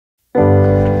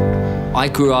I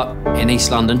grew up in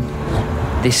East London.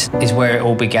 This is where it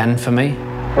all began for me.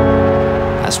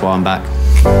 That's why I'm back.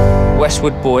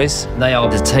 Westward Boys, they are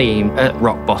the team at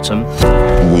rock bottom.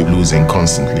 We're losing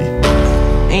constantly.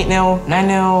 8-0,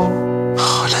 9-0.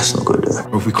 Oh, that's not good.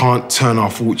 If we can't turn our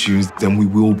fortunes, then we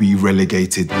will be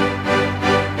relegated.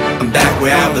 I'm back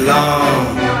where I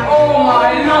belong. Oh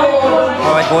my Lord!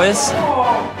 All right, boys.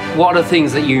 What are the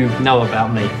things that you know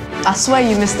about me? I swear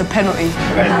you missed the penalty.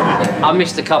 I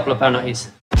missed a couple of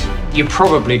penalties. You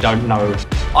probably don't know.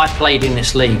 I played in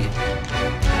this league.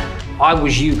 I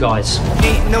was you guys.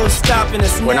 Ain't no stopping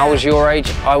us now. When I was your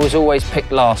age, I was always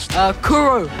picked last.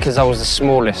 Kuro. Because I was the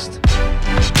smallest.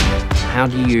 How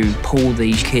do you pull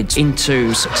these kids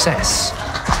into success?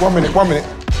 1 minute, 1 minute.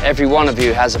 Every one of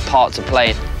you has a part to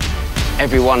play.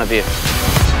 Every one of you.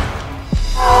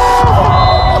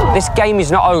 This game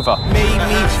is not over. Made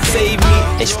me, save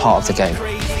me. It's part of the game.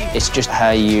 It's just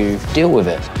how you deal with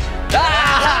it.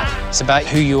 It's about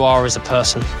who you are as a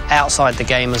person, outside the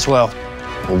game as well.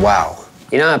 Wow.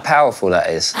 You know how powerful that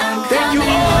is?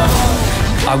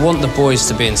 I want the boys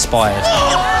to be inspired.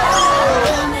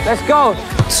 Let's go.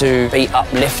 To be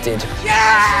uplifted.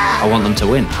 I want them to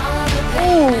win.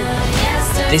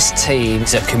 This team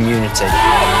is a community.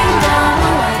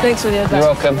 Thanks for the advice.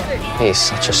 You're welcome. He's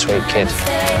such a sweet kid.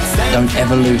 Don't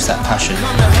ever lose that passion.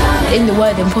 In the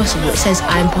word impossible, it says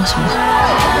I'm possible.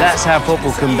 That's how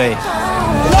football can be.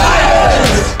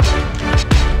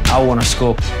 I want to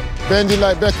score. Bending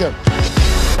like Beckham.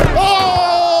 Oh!